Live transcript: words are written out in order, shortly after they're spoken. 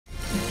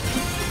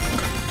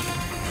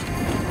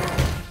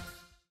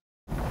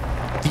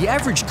The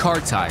average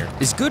car tire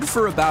is good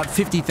for about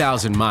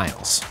 50,000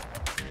 miles.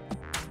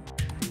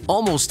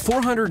 Almost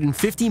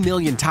 450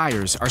 million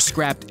tires are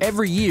scrapped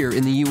every year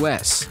in the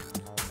US.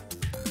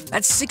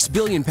 That's 6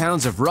 billion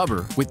pounds of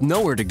rubber with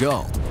nowhere to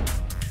go.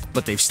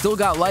 But they've still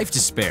got life to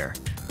spare,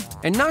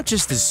 and not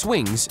just as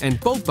swings and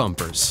boat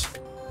bumpers.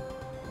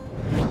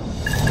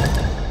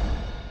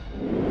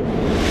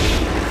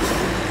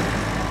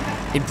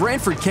 In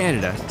Brantford,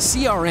 Canada,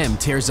 CRM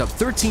tears up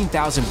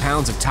 13,000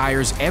 pounds of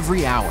tires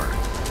every hour.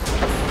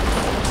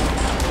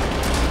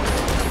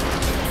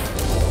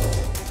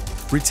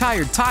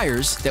 Retired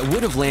tires that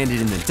would have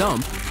landed in the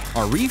dump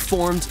are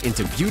reformed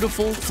into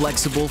beautiful,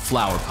 flexible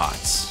flower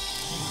pots.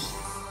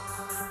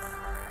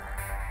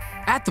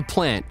 At the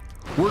plant,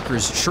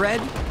 workers shred,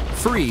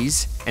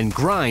 freeze, and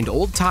grind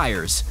old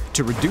tires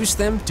to reduce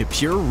them to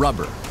pure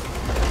rubber.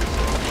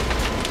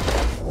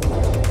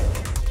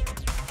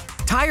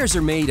 Tires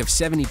are made of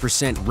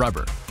 70%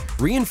 rubber,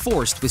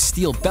 reinforced with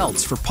steel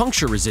belts for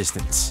puncture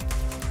resistance.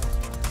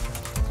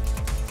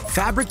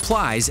 Fabric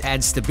plies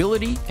add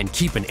stability and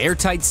keep an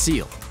airtight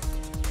seal.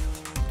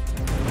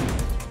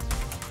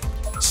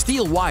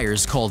 Steel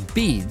wires called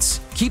beads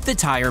keep the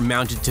tire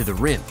mounted to the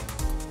rim.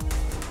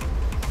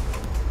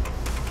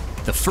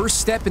 The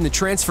first step in the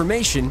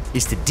transformation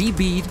is to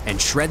debead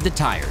and shred the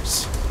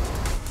tires.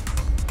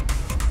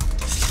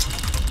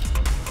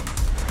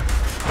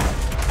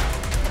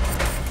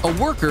 A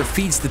worker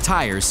feeds the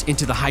tires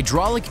into the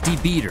hydraulic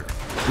debeater,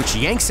 which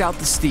yanks out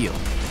the steel.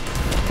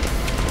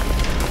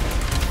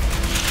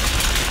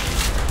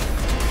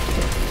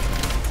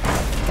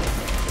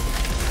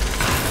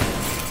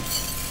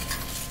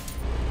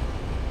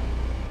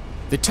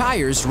 The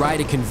tires ride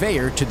a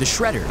conveyor to the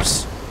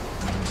shredders.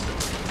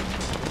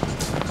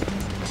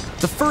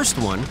 The first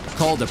one,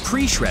 called a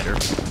pre-shredder,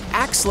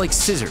 acts like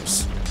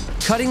scissors,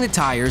 cutting the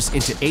tires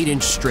into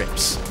 8-inch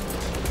strips.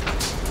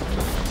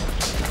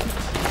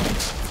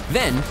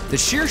 Then, the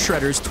shear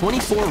shredder's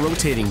 24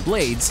 rotating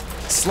blades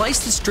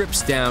slice the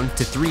strips down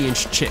to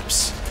 3-inch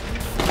chips.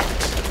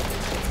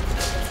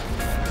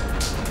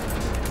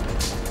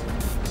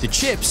 The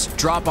chips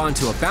drop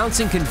onto a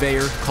bouncing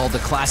conveyor called a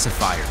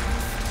classifier.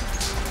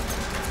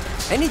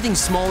 Anything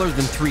smaller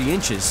than 3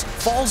 inches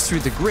falls through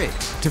the grid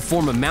to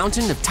form a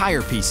mountain of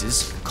tire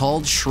pieces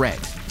called shred.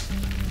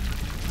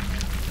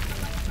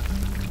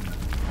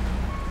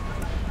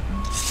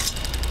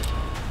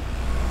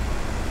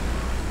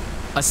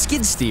 A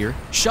skid steer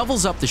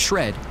shovels up the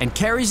shred and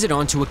carries it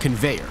onto a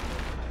conveyor,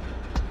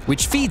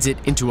 which feeds it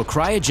into a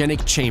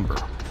cryogenic chamber.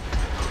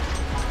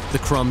 The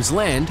crumbs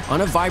land on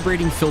a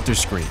vibrating filter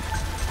screen.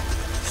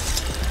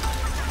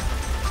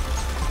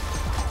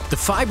 The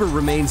fiber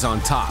remains on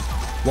top,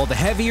 while the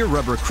heavier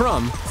rubber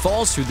crumb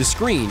falls through the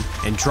screen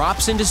and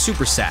drops into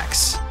super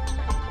sacks.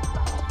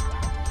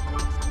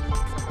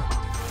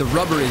 The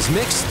rubber is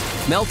mixed,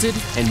 melted,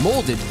 and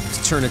molded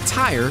to turn a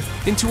tire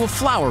into a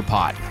flower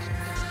pot.